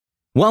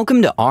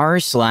Welcome to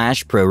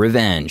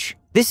r/ProRevenge.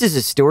 This is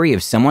a story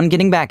of someone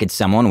getting back at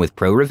someone with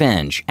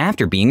ProRevenge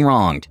after being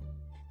wronged.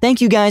 Thank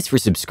you guys for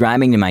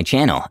subscribing to my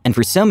channel and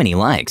for so many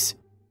likes.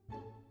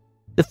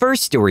 The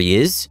first story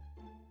is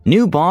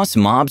new boss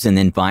mobs and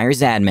then fires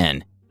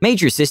admin.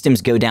 Major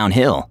systems go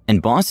downhill and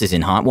boss is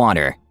in hot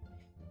water.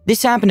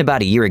 This happened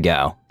about a year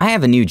ago. I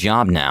have a new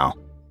job now.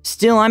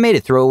 Still, I made a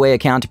throwaway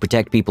account to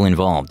protect people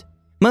involved.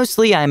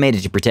 Mostly, I made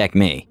it to protect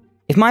me.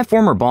 If my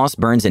former boss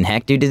burns in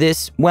heck due to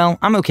this, well,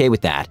 I'm okay with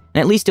that,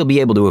 and at least he'll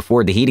be able to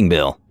afford the heating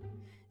bill.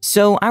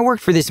 So, I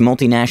worked for this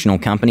multinational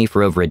company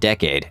for over a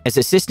decade as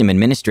a system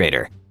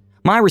administrator.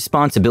 My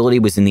responsibility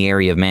was in the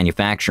area of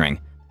manufacturing,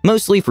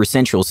 mostly for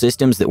central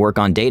systems that work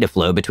on data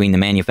flow between the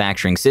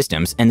manufacturing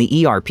systems and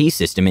the ERP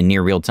system in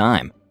near real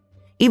time.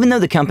 Even though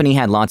the company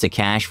had lots of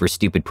cash for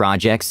stupid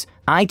projects,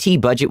 IT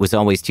budget was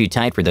always too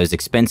tight for those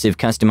expensive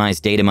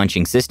customized data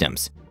munching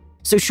systems.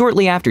 So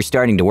shortly after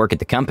starting to work at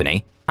the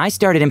company, I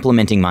started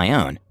implementing my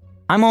own.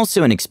 I'm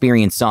also an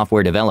experienced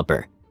software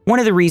developer, one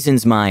of the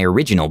reasons my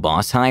original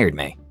boss hired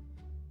me.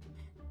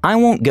 I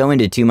won't go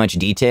into too much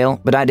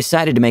detail, but I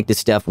decided to make the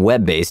stuff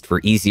web-based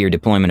for easier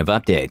deployment of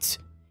updates.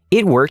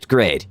 It worked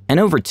great, and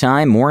over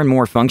time more and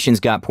more functions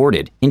got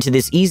ported into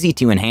this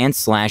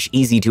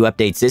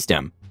easy-to-enhance/easy-to-update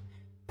system.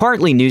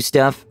 Partly new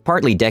stuff,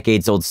 partly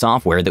decades-old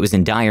software that was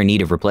in dire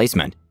need of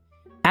replacement.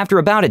 After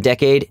about a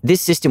decade, this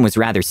system was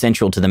rather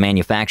central to the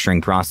manufacturing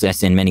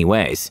process in many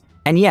ways.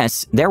 And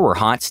yes, there were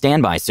hot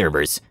standby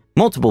servers,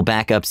 multiple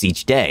backups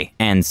each day,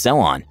 and so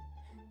on.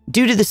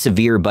 Due to the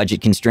severe budget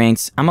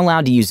constraints, I'm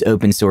allowed to use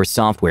open source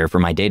software for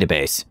my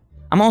database.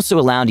 I'm also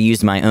allowed to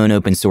use my own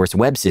open source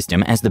web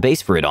system as the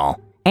base for it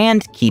all,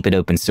 and keep it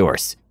open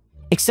source,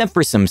 except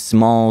for some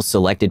small,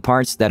 selected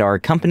parts that are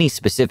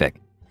company-specific.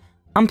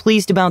 I'm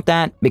pleased about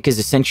that because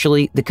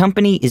essentially, the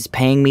company is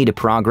paying me to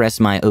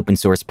progress my open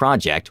source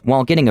project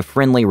while getting a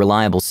friendly,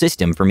 reliable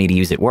system for me to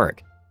use at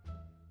work.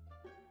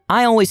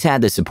 I always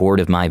had the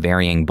support of my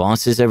varying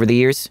bosses over the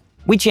years.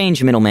 We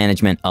changed middle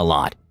management a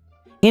lot.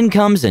 In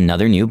comes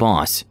another new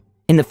boss.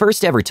 In the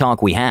first ever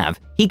talk we have,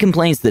 he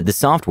complains that the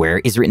software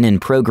is written in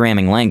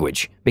programming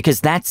language because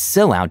that's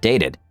so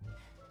outdated.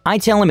 I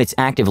tell him it's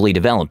actively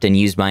developed and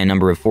used by a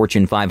number of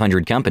Fortune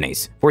 500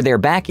 companies for their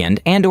back-end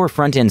and/or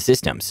front-end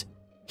systems.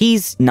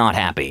 He's not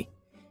happy.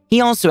 He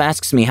also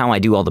asks me how I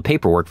do all the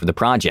paperwork for the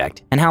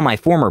project and how my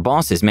former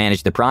bosses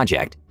manage the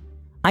project.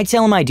 I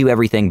tell him I do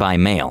everything by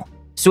mail,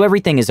 so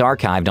everything is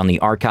archived on the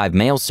archive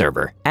mail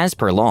server, as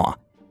per law.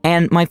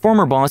 And my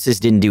former bosses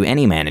didn't do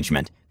any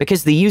management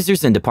because the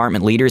users and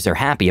department leaders are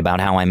happy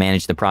about how I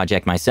manage the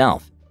project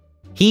myself.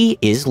 He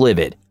is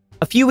livid.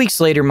 A few weeks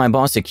later, my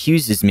boss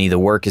accuses me the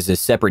work is a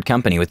separate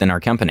company within our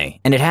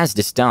company, and it has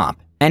to stop.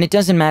 And it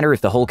doesn't matter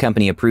if the whole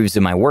company approves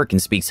of my work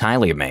and speaks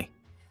highly of me.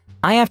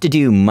 I have to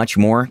do much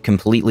more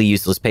completely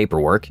useless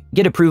paperwork,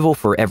 get approval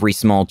for every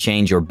small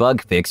change or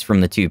bug fix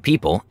from the two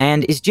people,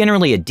 and is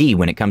generally a D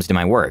when it comes to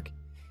my work.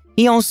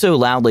 He also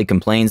loudly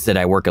complains that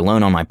I work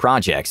alone on my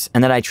projects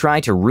and that I try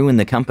to ruin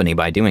the company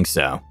by doing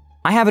so.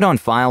 I have it on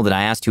file that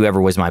I asked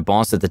whoever was my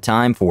boss at the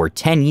time for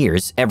 10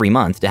 years every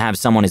month to have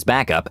someone as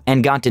backup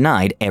and got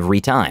denied every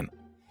time.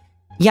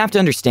 You have to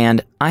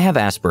understand, I have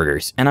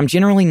Asperger's and I'm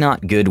generally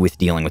not good with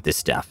dealing with this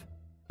stuff.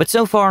 But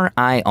so far,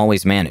 I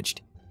always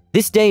managed.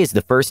 This day is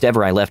the first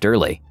ever I left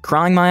early,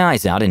 crying my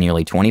eyes out in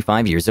nearly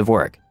 25 years of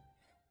work.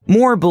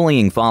 More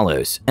bullying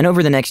follows, and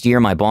over the next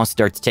year my boss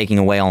starts taking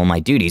away all my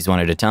duties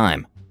one at a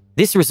time.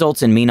 This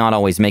results in me not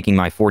always making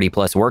my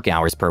 40+ work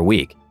hours per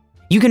week.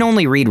 You can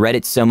only read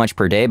Reddit so much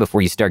per day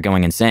before you start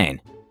going insane.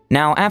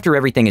 Now, after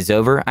everything is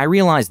over, I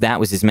realized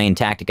that was his main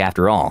tactic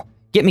after all,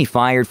 get me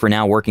fired for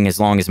now working as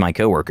long as my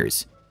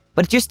coworkers.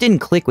 But it just didn't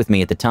click with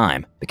me at the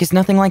time, because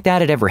nothing like that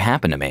had ever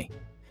happened to me.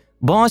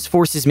 Boss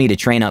forces me to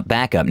train up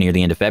backup near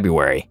the end of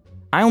February.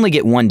 I only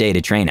get 1 day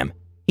to train him.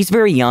 He's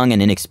very young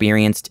and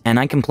inexperienced, and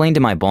I complained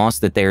to my boss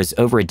that there's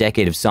over a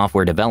decade of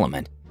software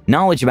development,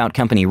 knowledge about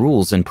company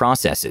rules and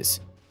processes.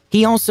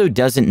 He also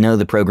doesn't know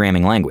the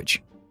programming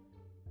language.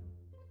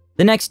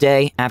 The next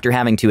day, after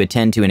having to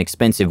attend to an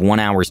expensive 1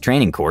 hour's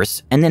training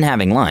course and then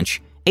having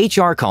lunch,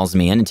 HR calls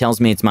me in and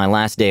tells me it's my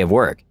last day of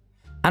work.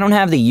 I don't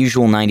have the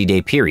usual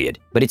 90-day period,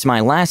 but it's my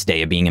last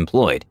day of being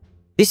employed.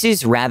 This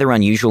is rather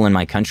unusual in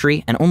my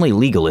country and only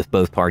legal if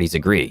both parties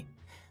agree.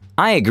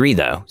 I agree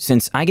though,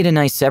 since I get a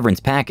nice severance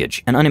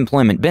package and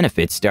unemployment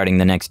benefits starting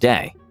the next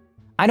day.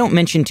 I don't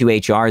mention to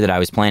HR that I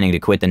was planning to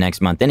quit the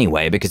next month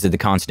anyway because of the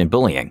constant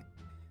bullying.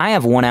 I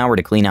have 1 hour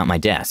to clean out my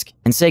desk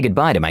and say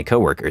goodbye to my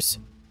coworkers.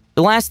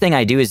 The last thing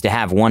I do is to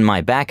have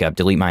my backup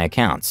delete my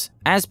accounts,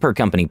 as per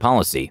company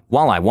policy,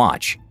 while I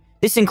watch.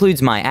 This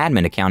includes my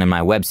admin account and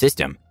my web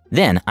system.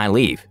 Then I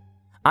leave.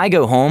 I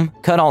go home,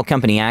 cut all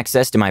company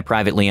access to my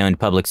privately owned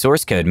public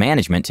source code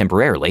management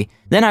temporarily,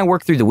 then I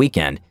work through the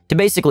weekend to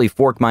basically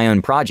fork my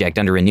own project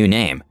under a new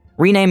name,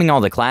 renaming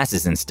all the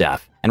classes and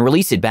stuff, and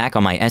release it back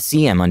on my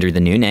SCM under the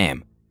new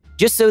name.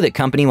 Just so that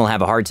company will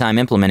have a hard time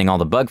implementing all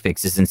the bug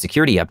fixes and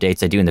security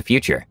updates I do in the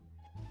future.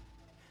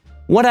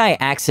 What I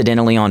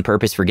accidentally on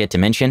purpose forget to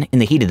mention in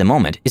the heat of the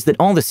moment is that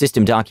all the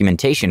system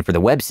documentation for the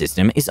web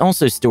system is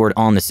also stored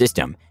on the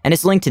system and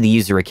is linked to the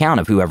user account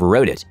of whoever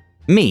wrote it.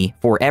 Me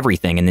for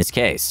everything in this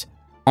case.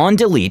 On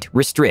delete,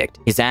 restrict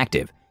is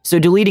active, so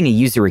deleting a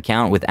user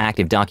account with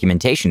active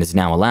documentation is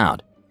now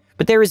allowed.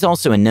 But there is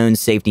also a known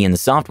safety in the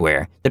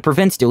software that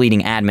prevents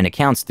deleting admin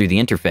accounts through the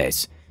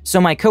interface,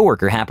 so my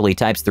coworker happily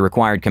types the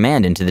required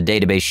command into the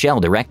database shell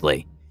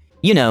directly.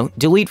 You know,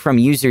 delete from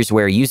users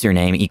where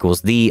username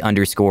equals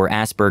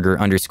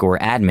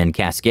the_Asperger_admin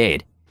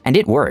cascade. And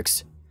it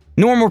works.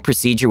 Normal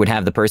procedure would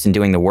have the person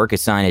doing the work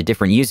assign a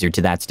different user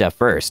to that stuff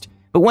first.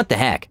 But what the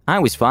heck, I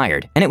was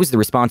fired, and it was the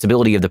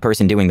responsibility of the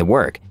person doing the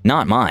work,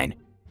 not mine.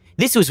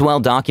 This was well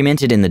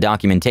documented in the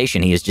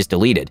documentation he has just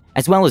deleted,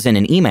 as well as in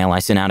an email I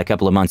sent out a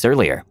couple of months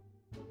earlier.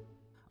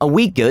 A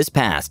week goes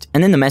past,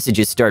 and then the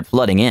messages start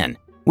flooding in.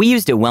 We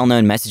used a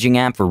well-known messaging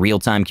app for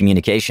real-time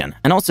communication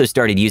and also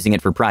started using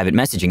it for private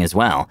messaging as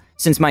well,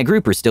 since my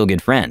group are still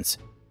good friends.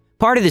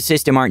 Part of the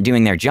system aren't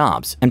doing their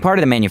jobs, and part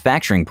of the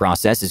manufacturing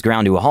process is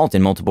ground to a halt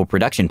in multiple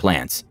production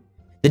plants.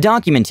 The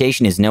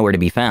documentation is nowhere to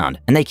be found,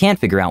 and they can't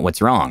figure out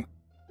what's wrong.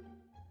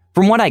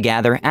 From what I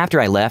gather,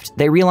 after I left,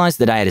 they realized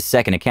that I had a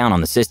second account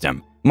on the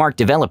system, marked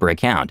developer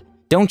account.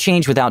 Don't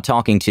change without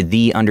talking to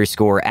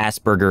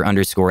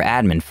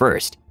the_Asperger_admin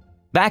first.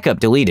 Backup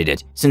deleted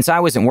it, since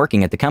I wasn't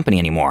working at the company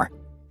anymore.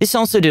 This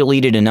also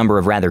deleted a number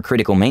of rather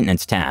critical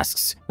maintenance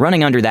tasks,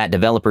 running under that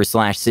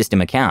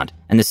developer/system account,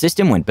 and the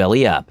system went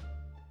belly up.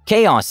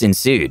 Chaos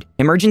ensued.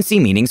 Emergency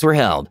meetings were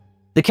held.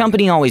 The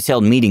company always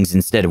held meetings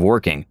instead of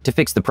working to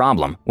fix the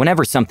problem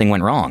whenever something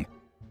went wrong.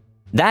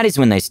 That is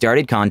when they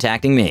started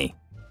contacting me.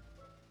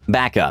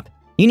 Backup.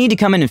 You need to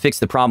come in and fix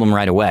the problem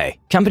right away.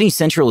 Company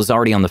Central is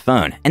already on the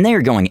phone, and they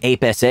are going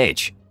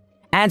ape-sh.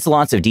 Adds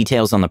lots of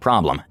details on the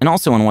problem, and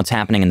also on what's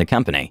happening in the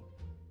company.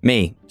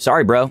 Me.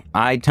 Sorry, bro.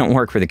 I don't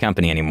work for the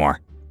company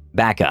anymore.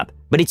 Backup.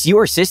 But it's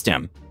your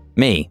system.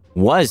 Me.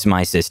 Was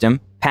my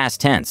system.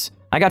 Past tense.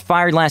 I got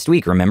fired last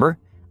week, remember?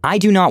 I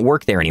do not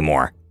work there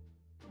anymore.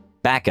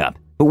 Backup.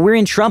 But we're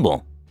in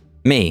trouble.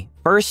 Me.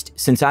 First,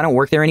 since I don't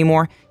work there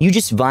anymore, you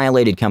just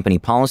violated company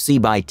policy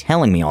by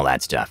telling me all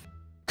that stuff.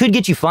 Could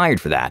get you fired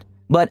for that,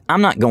 but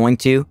I'm not going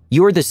to.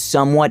 You're the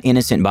somewhat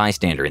innocent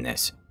bystander in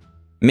this.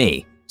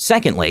 Me.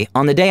 Secondly,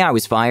 on the day I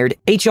was fired,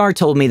 HR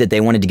told me that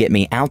they wanted to get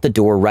me out the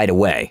door right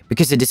away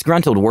because a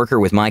disgruntled worker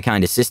with my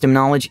kind of system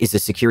knowledge is a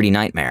security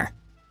nightmare.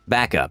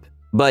 Backup.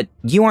 But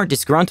you aren't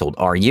disgruntled,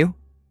 are you?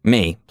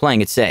 Me.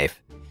 Playing it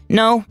safe.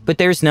 No, but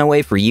there's no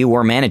way for you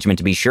or management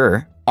to be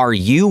sure. Are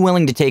you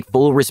willing to take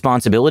full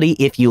responsibility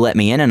if you let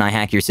me in and I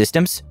hack your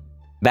systems?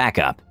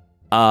 Backup.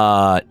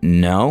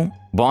 No.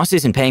 Boss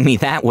isn't paying me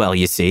that well,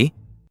 you see.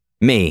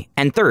 Me.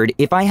 And third,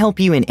 if I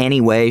help you in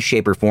any way,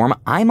 shape, or form,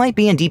 I might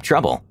be in deep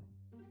trouble.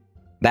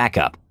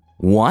 Backup.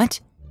 What?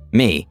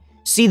 Me.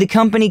 See, the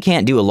company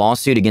can't do a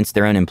lawsuit against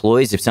their own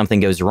employees if something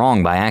goes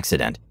wrong by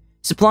accident.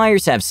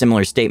 Suppliers have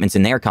similar statements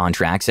in their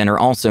contracts and are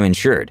also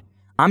insured.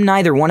 I'm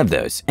neither one of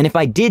those, and if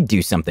I did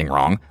do something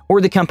wrong, or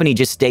the company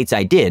just states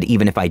I did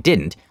even if I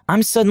didn't,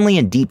 I'm suddenly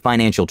in deep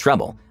financial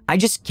trouble. I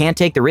just can't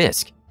take the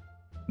risk.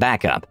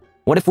 Backup.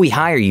 What if we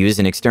hire you as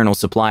an external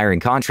supplier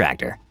and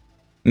contractor?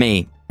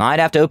 Me. I'd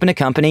have to open a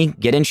company,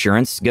 get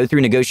insurance, go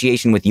through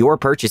negotiation with your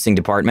purchasing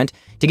department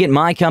to get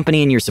my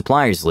company in your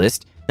suppliers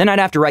list, then I'd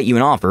have to write you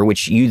an offer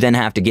which you then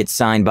have to get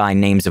signed by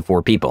names of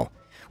 4 people,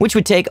 which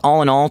would take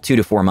all in all 2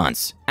 to 4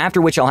 months,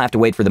 after which I'll have to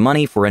wait for the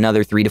money for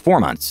another 3 to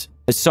 4 months.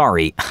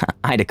 Sorry,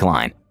 I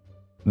decline.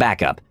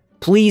 Backup.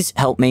 Please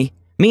help me.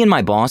 Me and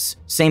my boss,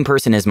 same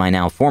person as my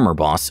now former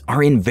boss,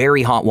 are in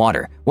very hot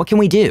water. What can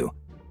we do?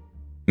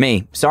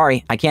 Me.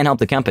 Sorry, I can't help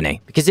the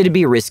company because it'd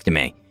be a risk to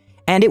me.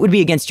 And it would be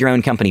against your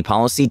own company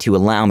policy to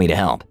allow me to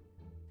help.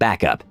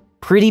 Backup.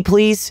 Pretty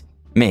please?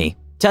 Me.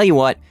 Tell you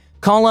what,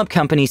 call up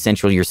Company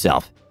Central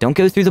yourself. Don't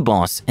go through the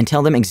boss and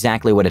tell them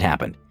exactly what had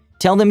happened.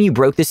 Tell them you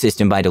broke the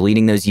system by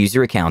deleting those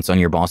user accounts on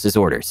your boss's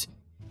orders.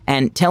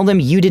 And tell them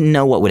you didn't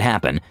know what would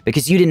happen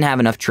because you didn't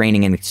have enough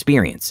training and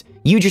experience.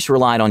 You just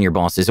relied on your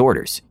boss's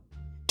orders.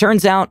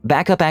 Turns out,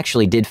 Backup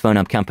actually did phone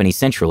up Company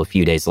Central a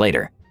few days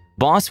later.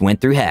 Boss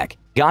went through heck,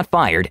 got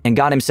fired, and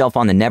got himself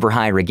on the never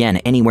hire again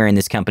anywhere in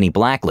this company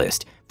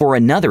blacklist for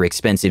another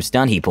expensive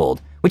stunt he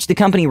pulled, which the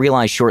company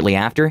realized shortly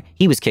after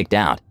he was kicked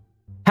out.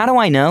 How do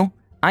I know?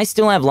 I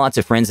still have lots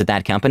of friends at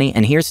that company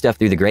and hear stuff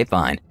through the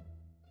grapevine.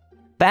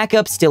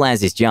 Backup still has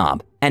his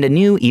job, and a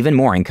new, even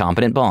more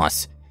incompetent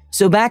boss.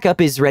 So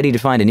Backup is ready to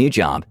find a new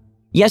job.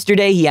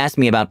 Yesterday, he asked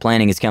me about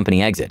planning his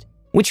company exit,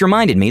 which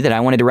reminded me that I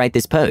wanted to write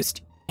this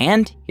post.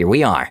 And here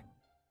we are.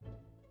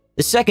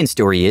 The second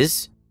story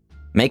is,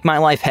 make my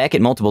life heck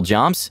at multiple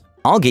jobs?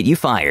 I'll get you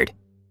fired.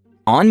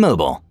 On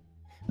mobile.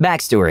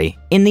 Backstory.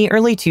 In the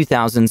early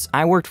 2000s,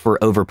 I worked for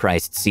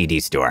overpriced CD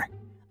store.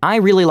 I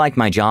really liked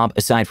my job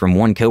aside from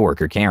one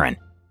coworker, Karen.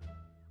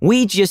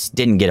 We just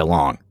didn't get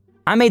along.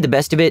 I made the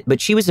best of it, but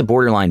she was a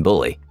borderline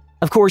bully.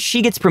 Of course,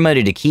 she gets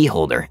promoted to key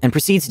holder and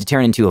proceeds to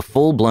turn into a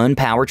full-blown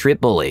power trip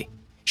bully.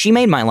 She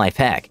made my life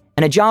heck,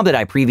 and a job that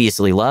I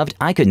previously loved,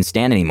 I couldn't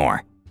stand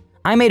anymore.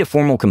 I made a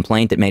formal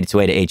complaint that made its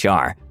way to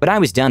HR, but I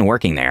was done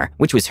working there,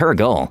 which was her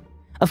goal.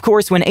 Of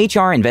course, when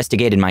HR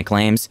investigated my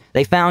claims,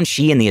 they found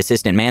she and the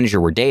assistant manager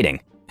were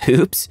dating.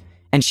 Oops.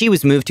 And she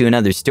was moved to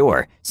another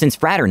store, since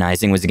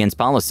fraternizing was against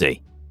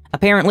policy.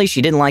 Apparently,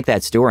 she didn't like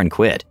that store and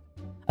quit.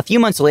 A few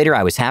months later,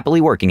 I was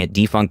happily working at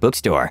defunct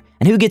bookstore.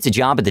 And who gets a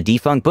job at the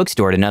defunct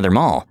bookstore at another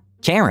mall?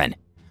 Karen.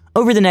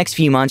 Over the next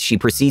few months, she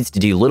proceeds to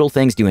do little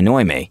things to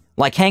annoy me,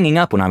 like hanging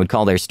up when I would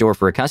call their store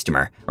for a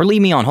customer, or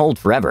leave me on hold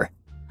forever.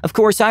 Of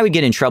course, I would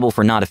get in trouble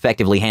for not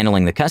effectively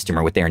handling the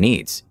customer with their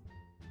needs.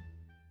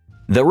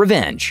 The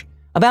Revenge.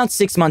 About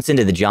 6 months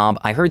into the job,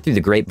 I heard through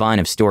the grapevine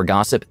of store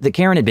gossip that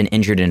Karen had been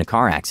injured in a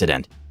car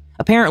accident.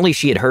 Apparently,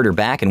 she had hurt her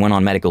back and went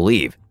on medical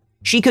leave.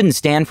 She couldn't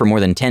stand for more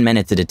than 10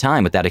 minutes at a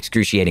time without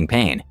excruciating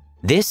pain.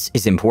 This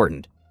is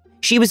important.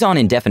 She was on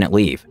indefinite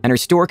leave, and her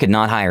store could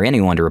not hire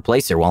anyone to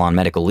replace her while on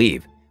medical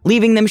leave,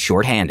 leaving them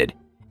short-handed.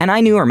 And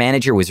I knew her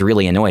manager was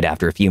really annoyed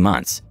after a few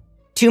months.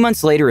 2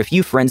 months later, a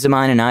few friends of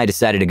mine and I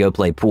decided to go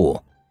play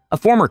pool. A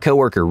former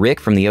coworker, Rick,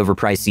 from the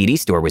overpriced CD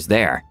store was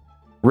there.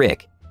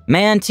 Rick: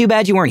 "Man, too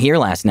bad you weren't here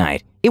last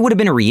night. It would have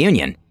been a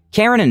reunion.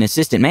 Karen and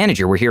assistant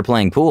manager were here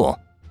playing pool."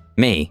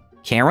 Me: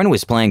 "Karen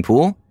was playing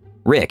pool?"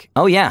 Rick: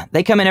 "Oh yeah,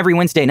 they come in every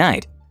Wednesday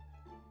night."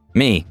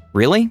 Me: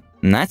 "Really?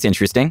 That's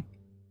interesting.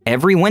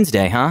 Every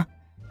Wednesday, huh?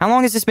 How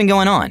long has this been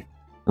going on?"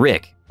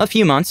 Rick: "A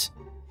few months."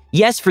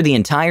 Yes, for the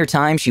entire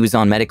time she was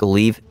on medical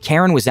leave,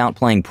 Karen was out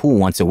playing pool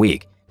once a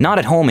week, not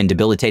at home in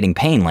debilitating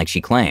pain like she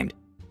claimed.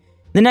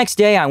 The next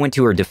day, I went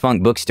to her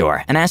defunct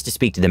bookstore and asked to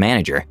speak to the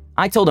manager.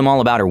 I told him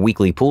all about her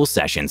weekly pool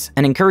sessions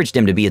and encouraged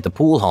him to be at the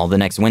pool hall the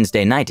next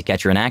Wednesday night to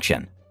catch her in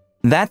action.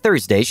 That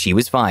Thursday, she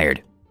was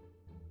fired.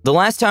 The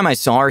last time I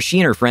saw her, she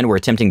and her friend were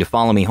attempting to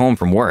follow me home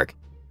from work.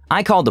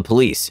 I called the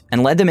police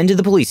and led them into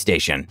the police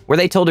station, where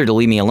they told her to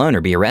leave me alone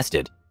or be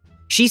arrested.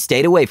 She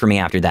stayed away from me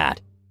after that.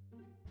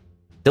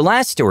 The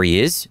last story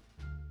is: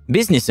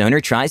 business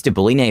owner tries to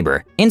bully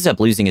neighbor, ends up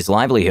losing his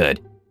livelihood.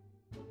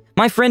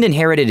 My friend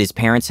inherited his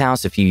parents'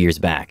 house a few years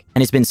back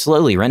and has been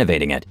slowly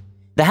renovating it.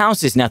 The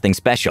house is nothing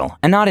special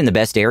and not in the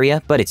best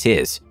area, but it's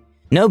his.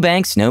 No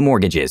banks, no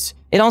mortgages.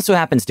 It also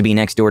happens to be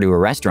next door to a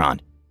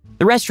restaurant.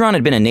 The restaurant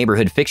had been a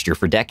neighborhood fixture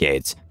for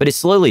decades, but has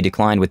slowly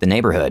declined with the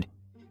neighborhood.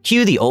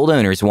 Cue the old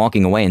owners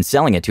walking away and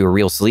selling it to a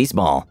real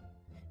sleazeball.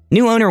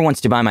 New owner wants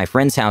to buy my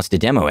friend's house to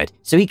demo it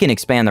so he can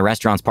expand the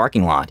restaurant's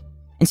parking lot.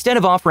 Instead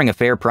of offering a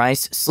fair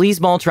price,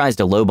 sleazeball tries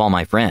to lowball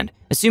my friend,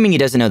 assuming he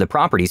doesn't know the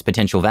property's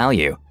potential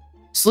value.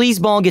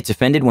 Sleazeball gets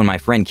offended when my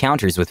friend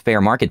counters with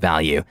fair market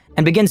value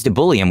and begins to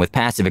bully him with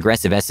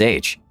passive-aggressive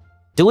SH.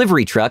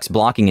 Delivery trucks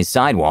blocking his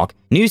sidewalk,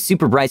 new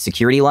super bright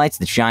security lights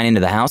that shine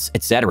into the house,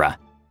 etc.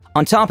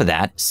 On top of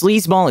that,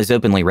 Sleazeball is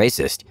openly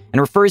racist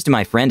and refers to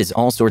my friend as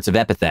all sorts of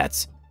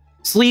epithets.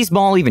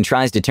 Sleazeball even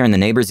tries to turn the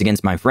neighbors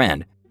against my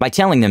friend by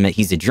telling them that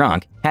he's a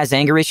drunk, has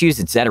anger issues,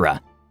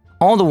 etc.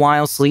 All the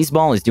while,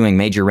 Sleazeball is doing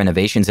major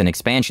renovations and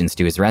expansions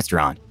to his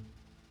restaurant.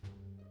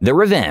 The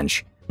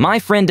Revenge. My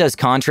friend does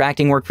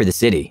contracting work for the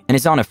city and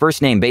is on a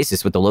first-name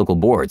basis with the local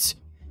boards.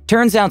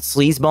 Turns out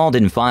Sleazeball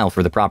didn't file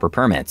for the proper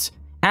permits.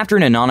 After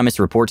an anonymous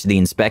report to the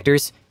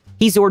inspectors,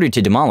 he's ordered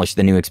to demolish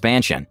the new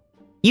expansion.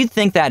 You'd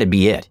think that'd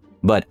be it,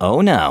 but oh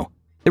no.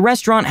 The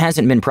restaurant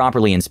hasn't been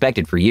properly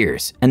inspected for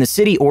years, and the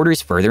city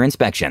orders further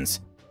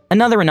inspections.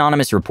 Another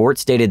anonymous report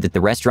stated that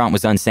the restaurant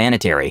was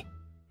unsanitary.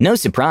 No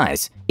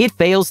surprise, it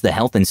fails the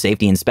health and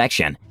safety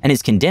inspection and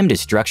is condemned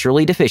as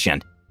structurally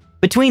deficient.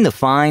 Between the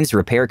fines,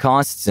 repair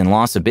costs, and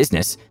loss of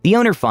business, the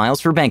owner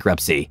files for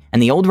bankruptcy,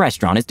 and the old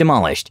restaurant is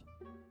demolished.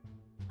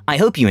 I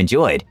hope you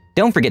enjoyed.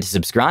 Don't forget to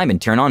subscribe and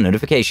turn on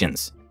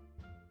notifications.